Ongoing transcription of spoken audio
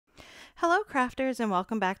Hello crafters and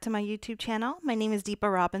welcome back to my YouTube channel. My name is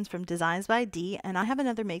Deepa Robbins from DeeZinesByD and I have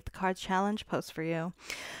another Make the Cards challenge post for you.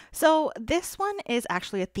 So this one is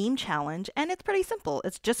actually a theme challenge and it's pretty simple.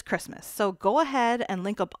 It's just Christmas. So go ahead and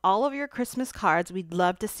link up all of your Christmas cards. We'd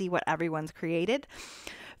love to see what everyone's created.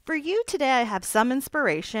 For you today, I have some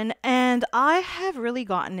inspiration and I have really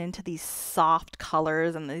gotten into these soft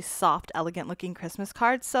colors and these soft, elegant looking Christmas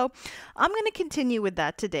cards. So I'm going to continue with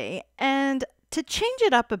that today. And to change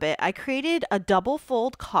it up a bit, I created a double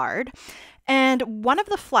fold card and one of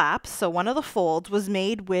the flaps, so one of the folds, was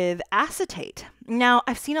made with acetate. Now,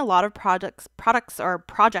 I've seen a lot of projects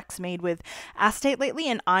made with acetate lately,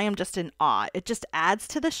 and I am just in awe. It just adds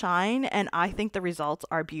to the shine, and I think the results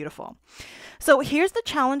are beautiful. So here's the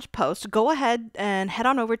challenge post. Go ahead and head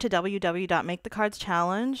on over to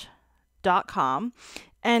www.makethecardschallenge.com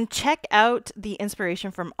and check out the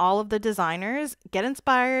inspiration from all of the designers. Get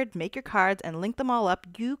inspired, make your cards, and link them all up.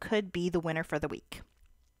 You could be the winner for the week.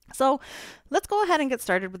 So let's go ahead and get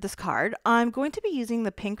started with this card. I'm going to be using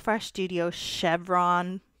the Pink Fresh Studio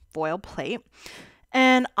chevron foil plate,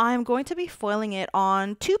 and I'm going to be foiling it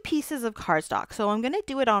on 2 pieces of cardstock. So I'm going to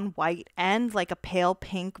do it on white and like a pale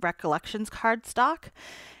pink Recollections cardstock.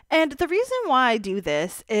 And the reason why I do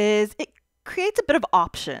this is it creates a bit of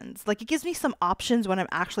options. Like, it gives me some options when I'm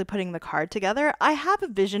actually putting the card together. I have a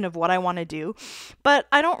vision of what I want to do, but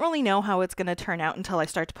I don't really know how it's going to turn out until I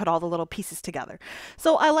start to put all the little pieces together.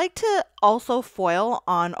 So I like to also foil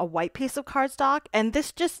on a white piece of cardstock, and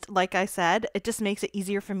this just, like I said, it just makes it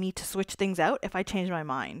easier for me to switch things out if I change my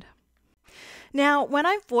mind. Now, when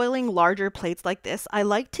I'm foiling larger plates like this, I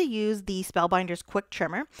like to use the Spellbinder's Quick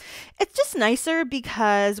Trimmer. It's just nicer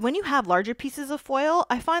because when you have larger pieces of foil,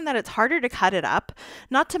 I find that it's harder to cut it up.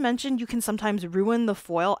 Not to mention, you can sometimes ruin the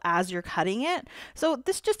foil as you're cutting it. So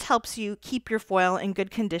this just helps you keep your foil in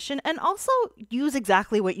good condition and also use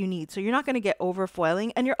exactly what you need. So you're not going to get over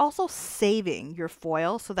foiling, and you're also saving your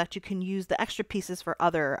foil so that you can use the extra pieces for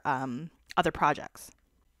other projects.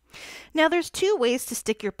 Now there's 2 ways to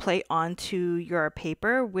stick your plate onto your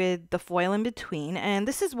paper with the foil in between, and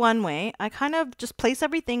this is one way. I kind of just place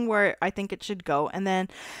everything where I think it should go and then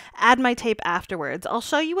add my tape afterwards. I'll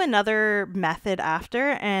show you another method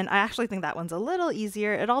after, and I actually think that one's a little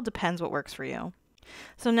easier. It all depends what works for you.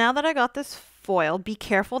 So now that I got this foil, be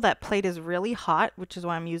careful, that plate is really hot, which is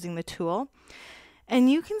why I'm using the tool. And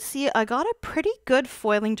you can see I got a pretty good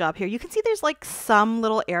foiling job here. You can see there's like some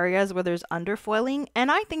little areas where there's underfoiling, and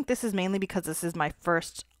I think this is mainly because this is my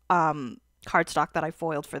first cardstock that I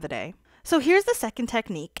foiled for the day. So here's the second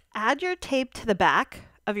technique. Add your tape to the back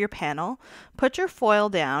of your panel, put your foil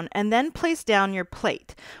down, and then place down your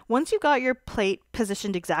plate. Once you've got your plate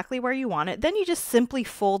positioned exactly where you want it, then you just simply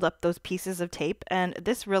fold up those pieces of tape, and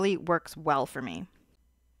this really works well for me.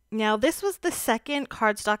 Now, this was the second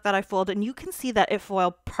cardstock that I folded, and you can see that it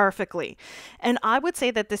foiled perfectly. And I would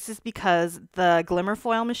say that this is because the glimmer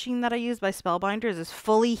foil machine that I use by Spellbinders is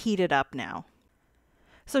fully heated up now.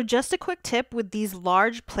 So just a quick tip with these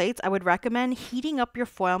large plates, I would recommend heating up your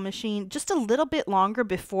foil machine just a little bit longer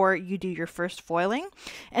before you do your first foiling,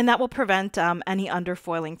 and that will prevent any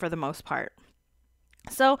underfoiling for the most part.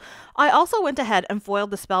 So I also went ahead and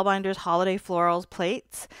foiled the Spellbinders Holiday Florals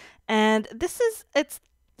plates, and it's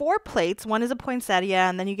 4 plates. One is a poinsettia,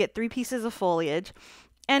 and then you get 3 pieces of foliage.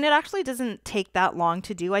 And it actually doesn't take that long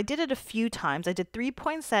to do. I did it a few times. I did 3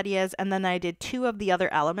 poinsettias, and then I did 2 of the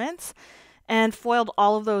other elements, and foiled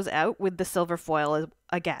all of those out with the silver foil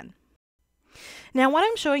again. Now, what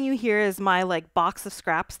I'm showing you here is my box of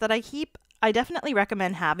scraps that I keep. I definitely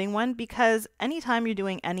recommend having one because anytime you're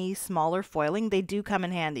doing any smaller foiling, they do come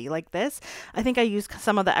in handy like this. I think I use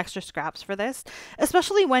some of the extra scraps for this,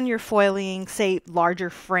 especially when you're foiling, say, larger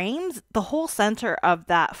frames. The whole center of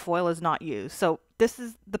that foil is not used. So this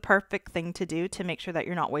is the perfect thing to do to make sure that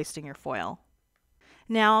you're not wasting your foil.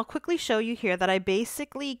 Now I'll quickly show you here that I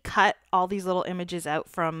basically cut all these little images out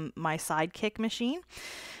from my Sidekick machine.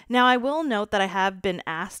 Now I will note that I have been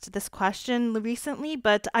asked this question recently,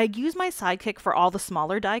 but I use my Sidekick for all the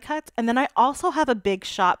smaller die cuts, and then I also have a Big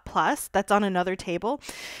Shot Plus that's on another table.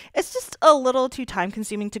 It's just a little too time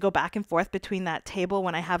consuming to go back and forth between that table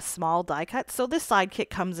when I have small die cuts, so this Sidekick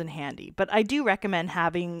comes in handy. But I do recommend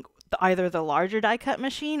having either the larger die cut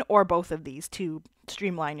machine or both of these to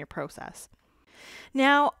streamline your process.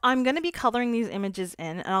 Now, I'm going to be coloring these images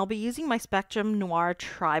in, and I'll be using my Spectrum Noir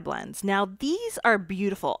Tri-Blends. Now, these are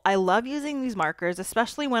beautiful. I love using these markers,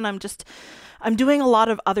 especially when I'm doing a lot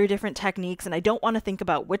of other different techniques, and I don't want to think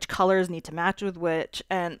about which colors need to match with which,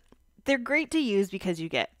 and they're great to use because you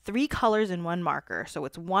get 3 colors in one marker. So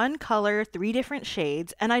it's 1 color, 3 different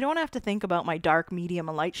shades, and I don't have to think about my dark, medium,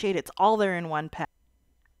 and light shade. It's all there in one pen.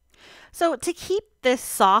 So to keep this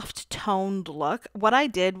soft toned look, what I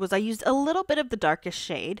did was I used a little bit of the darkest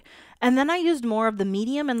shade, and then I used more of the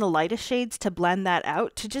medium and the lightest shades to blend that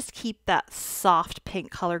out to just keep that soft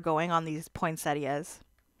pink color going on these poinsettias.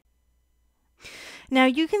 Now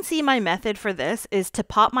you can see my method for this is to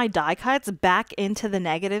pop my die cuts back into the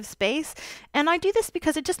negative space, and I do this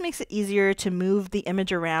because it just makes it easier to move the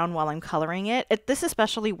image around while I'm coloring it. This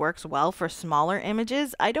especially works well for smaller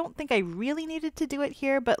images. I don't think I really needed to do it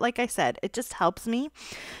here, but like I said, it just helps me,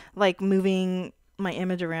 like moving my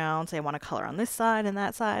image around. Say I want to color on this side and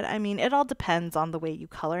that side. I mean, it all depends on the way you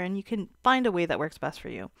color, and you can find a way that works best for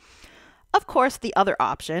you. Of course, the other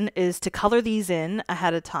option is to color these in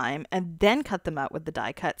ahead of time and then cut them out with the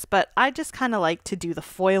die cuts, but I just kind of like to do the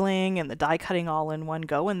foiling and the die cutting all in one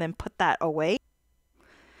go and then put that away.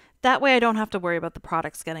 That way I don't have to worry about the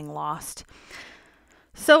products getting lost.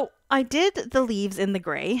 So I did the leaves in the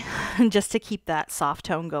gray just to keep that soft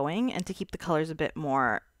tone going and to keep the colors a bit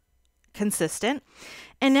more consistent.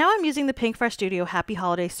 And now I'm using the Pinkfresh Studio Happy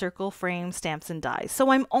Holiday Circle Frame Stamps and Dies.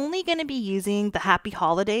 So I'm only going to be using the Happy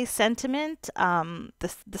Holiday sentiment,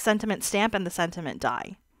 the sentiment stamp and the sentiment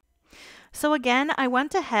die. So again, I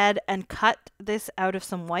went ahead and cut this out of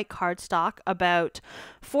some white cardstock about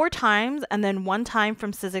 4 times, and then 1 time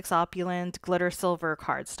from Sizzix Opulent Glitter Silver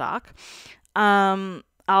cardstock.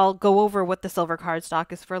 I'll go over what the silver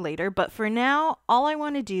cardstock is for later, but for now, all I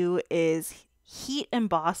want to do is heat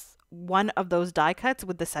emboss one of those die cuts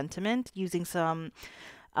with the sentiment using some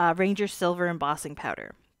Ranger Silver embossing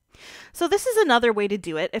powder. So this is another way to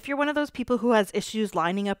do it. If you're one of those people who has issues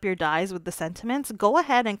lining up your dies with the sentiments, go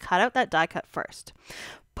ahead and cut out that die cut first.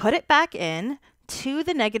 Put it back in to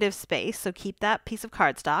the negative space, so keep that piece of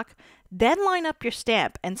cardstock, then line up your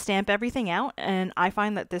stamp and stamp everything out, and I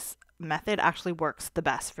find that this method actually works the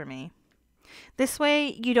best for me. This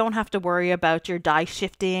way, you don't have to worry about your die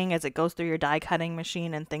shifting as it goes through your die cutting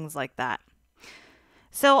machine and things like that.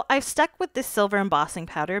 So I've stuck with this silver embossing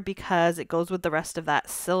powder because it goes with the rest of that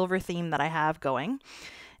silver theme that I have going.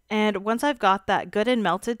 And once I've got that good and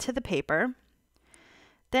melted to the paper,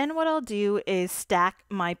 then what I'll do is stack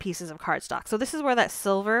my pieces of cardstock. So this is where that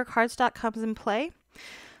silver cardstock comes in play.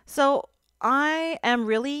 So I am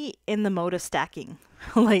really in the mode of stacking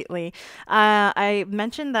lately. I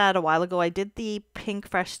mentioned that a while ago. I did the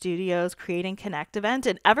Pinkfresh Studios Create and Connect event,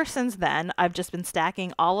 and ever since then, I've just been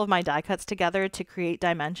stacking all of my die cuts together to create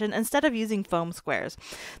dimension instead of using foam squares.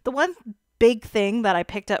 The one big thing that I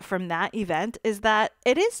picked up from that event is that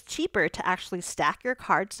it is cheaper to actually stack your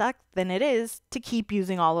cardstock than it is to keep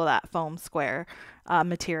using all of that foam square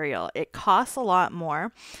material. It costs a lot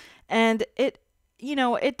more, and it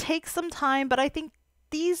takes some time, but I think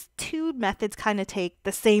these two methods kind of take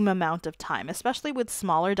the same amount of time, especially with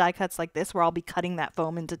smaller die cuts like this, where I'll be cutting that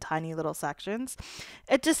foam into tiny little sections.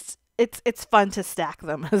 It's fun to stack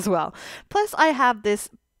them as well. Plus, I have this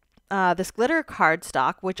glitter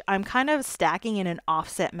cardstock, which I'm kind of stacking in an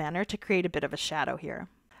offset manner to create a bit of a shadow here.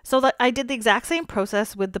 So that I did the exact same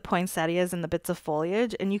process with the poinsettias and the bits of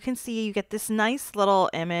foliage, and you can see you get this nice little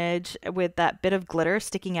image with that bit of glitter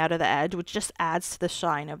sticking out of the edge, which just adds to the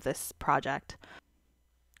shine of this project.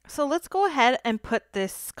 So let's go ahead and put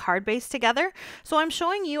this card base together. So I'm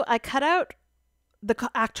showing you, I cut out the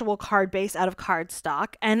actual card base out of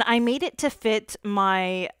cardstock, and I made it to fit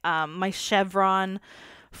my my chevron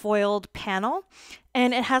foiled panel,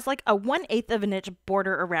 and it has like a 1/8 of an inch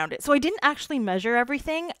border around it. So I didn't actually measure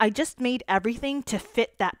everything. I just made everything to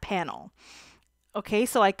fit that panel. Okay,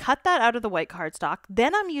 so I cut that out of the white cardstock.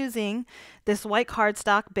 Then I'm using this white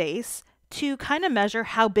cardstock base to kind of measure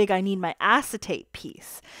how big I need my acetate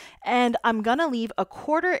piece. And I'm gonna leave a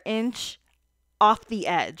 1/4 inch off the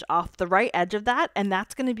edge, off the right edge of that, and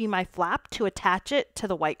that's gonna be my flap to attach it to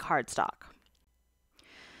the white cardstock.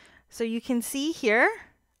 So you can see here,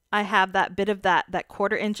 I have that bit of that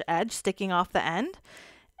 1/4 inch edge sticking off the end,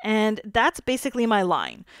 and that's basically my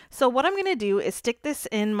line. So what I'm gonna do is stick this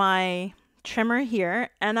in my trimmer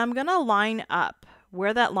here, and I'm gonna line up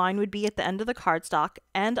where that line would be at the end of the cardstock,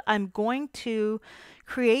 and I'm going to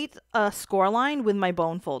create a score line with my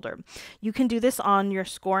bone folder. You can do this on your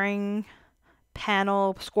scoring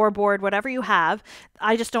panel, scoreboard, whatever you have.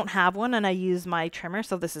 I just don't have one, and I use my trimmer,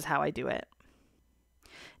 so this is how I do it.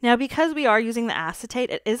 Now, because we are using the acetate,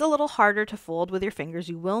 it is a little harder to fold with your fingers.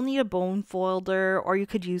 You will need a bone folder, or you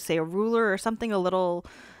could use, say, a ruler or something a little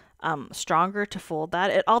stronger to fold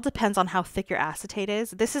that. It all depends on how thick your acetate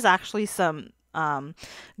is. This is actually some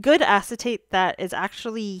good acetate that is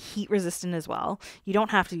actually heat resistant as well. You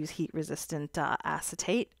don't have to use heat resistant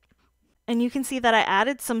acetate. And you can see that I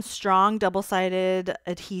added some strong double-sided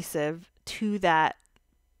adhesive to that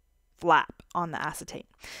flap on the acetate.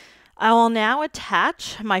 I will now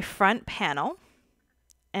attach my front panel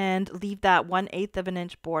and leave that 1/8 of an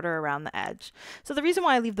inch border around the edge. So the reason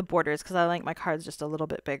why I leave the border is because I like my cards just a little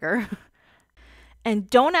bit bigger. And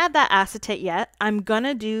don't add that acetate yet. I'm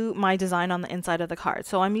gonna do my design on the inside of the card.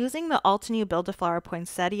 So I'm using the Altenew Build-A-Flower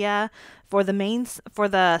Poinsettia for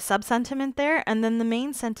the sub-sentiment there, and then the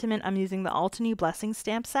main sentiment I'm using the Altenew Blessing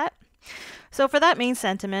stamp set. So for that main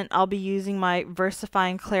sentiment, I'll be using my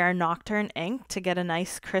VersaFine Claire Nocturne ink to get a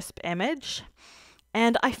nice crisp image.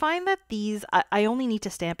 And I find that these, I only need to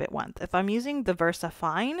stamp it once. If I'm using the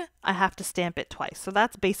VersaFine, I have to stamp it twice. So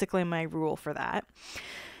that's basically my rule for that.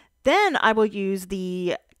 Then I will use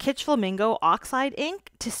the Kitsch Flamingo Oxide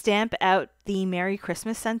ink to stamp out the Merry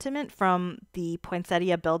Christmas sentiment from the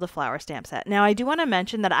Poinsettia Build-A-Flower stamp set. Now I do want to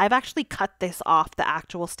mention that I've actually cut this off the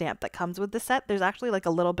actual stamp that comes with the set. There's actually like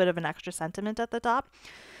a little bit of an extra sentiment at the top.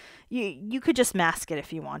 You could just mask it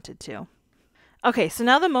if you wanted to. Okay, so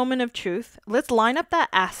now the moment of truth. Let's line up that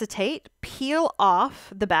acetate, peel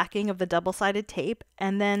off the backing of the double-sided tape,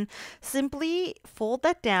 and then simply fold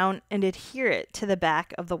that down and adhere it to the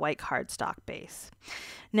back of the white cardstock base.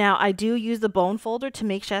 Now, I do use the bone folder to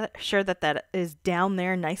make sure that that is down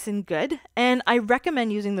there nice and good, and I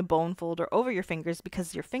recommend using the bone folder over your fingers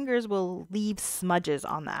because your fingers will leave smudges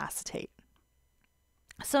on the acetate.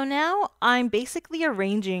 So now I'm basically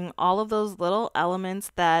arranging all of those little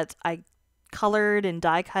elements that I colored and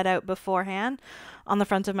die cut out beforehand on the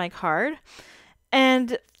front of my card.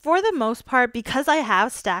 And for the most part, because I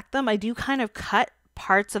have stacked them, I do kind of cut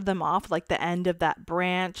parts of them off, like the end of that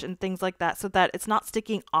branch and things like that, so that it's not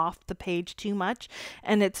sticking off the page too much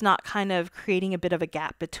and it's not kind of creating a bit of a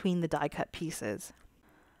gap between the die cut pieces.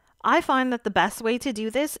 I find that the best way to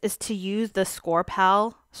do this is to use the Score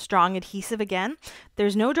Pal strong adhesive again.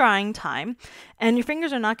 There's no drying time, and your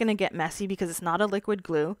fingers are not going to get messy because it's not a liquid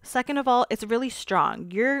glue. Second of all, it's really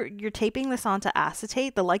strong. You're taping this onto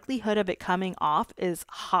acetate. The likelihood of it coming off is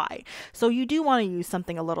high, so you do want to use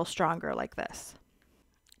something a little stronger like this.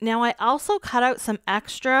 Now I also cut out some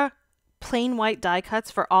extra plain white die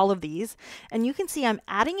cuts for all of these, and you can see I'm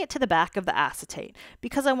adding it to the back of the acetate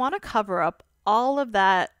because I want to cover up all of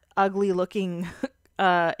that ugly looking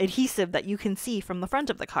adhesive that you can see from the front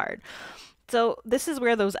of the card. So this is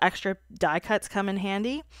where those extra die cuts come in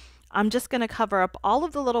handy. I'm just going to cover up all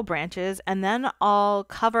of the little branches, and then I'll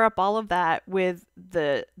cover up all of that with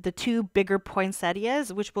the two bigger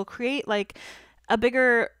poinsettias, which will create like a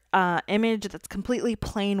bigger image that's completely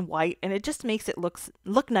plain white, and it just makes it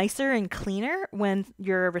look nicer and cleaner when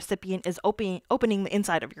your recipient is opening the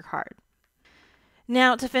inside of your card.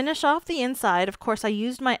 Now to finish off the inside, of course, I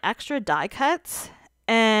used my extra die cuts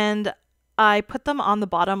and I put them on the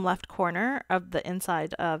bottom left corner of the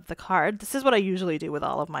inside of the card. This is what I usually do with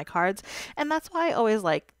all of my cards, and that's why I always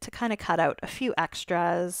like to kind of cut out a few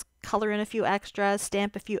extras, color in a few extras,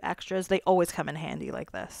 stamp a few extras. They always come in handy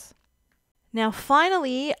like this. Now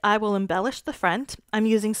finally, I will embellish the front. I'm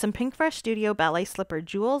using some Pink Fresh Studio Ballet Slipper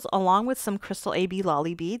jewels along with some Crystal AB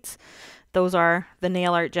Lolly beads. Those are the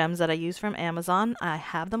nail art gems that I use from Amazon. I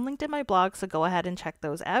have them linked in my blog, so go ahead and check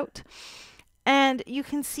those out. And you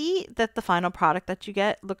can see that the final product that you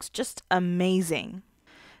get looks just amazing.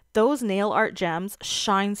 Those nail art gems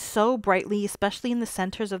shine so brightly, especially in the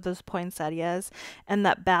centers of those poinsettias, and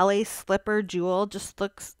that ballet slipper jewel just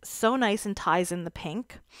looks so nice and ties in the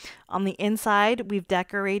pink. On the inside, we've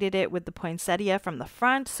decorated it with the poinsettia from the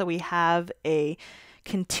front, so we have a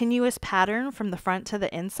continuous pattern from the front to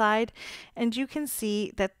the inside, and you can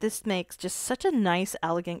see that this makes just such a nice,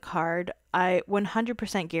 elegant card. I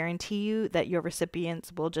 100% guarantee you that your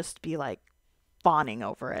recipients will just be like fawning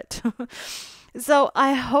over it. So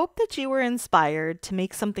I hope that you were inspired to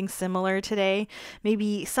make something similar today.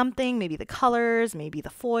 Maybe the colors, maybe the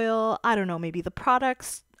foil, I don't know, maybe the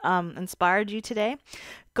products inspired you today.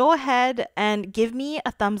 Go ahead and give me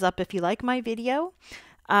a thumbs up if you like my video.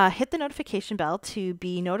 Hit the notification bell to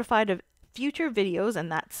be notified of future videos, and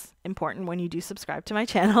that's important when you do subscribe to my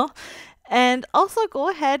channel. And also go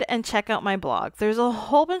ahead and check out my blog. There's a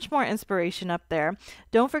whole bunch more inspiration up there.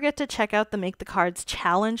 Don't forget to check out the Make the Cards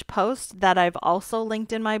Challenge post that I've also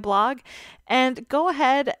linked in my blog. And go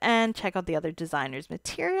ahead and check out the other designers'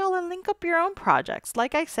 material and link up your own projects.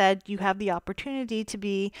 Like I said, you have the opportunity to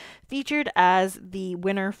be featured as the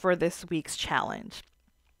winner for this week's challenge.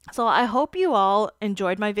 So I hope you all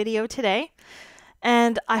enjoyed my video today,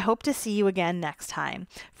 and I hope to see you again next time.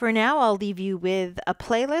 For now, I'll leave you with a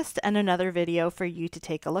playlist and another video for you to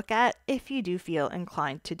take a look at if you do feel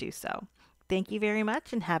inclined to do so. Thank you very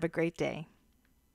much and have a great day.